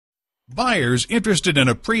Buyers interested in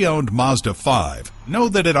a pre-owned Mazda 5 know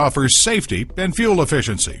that it offers safety and fuel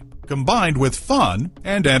efficiency, combined with fun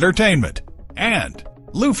and entertainment. And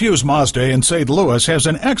Lufuse Mazda in St. Louis has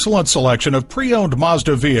an excellent selection of pre-owned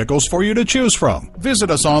Mazda vehicles for you to choose from.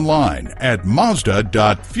 Visit us online at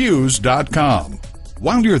Mazda.fuse.com.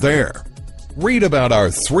 While you're there, read about our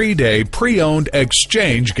 3-day pre-owned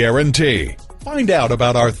exchange guarantee. Find out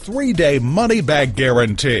about our 3-day money-back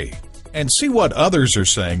guarantee. And see what others are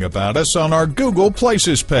saying about us on our Google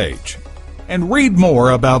Places page. And read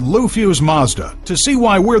more about Lufuse Mazda to see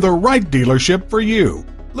why we're the right dealership for you.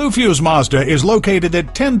 Lufuse Mazda is located at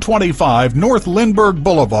 1025 North Lindbergh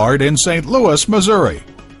Boulevard in St. Louis, Missouri.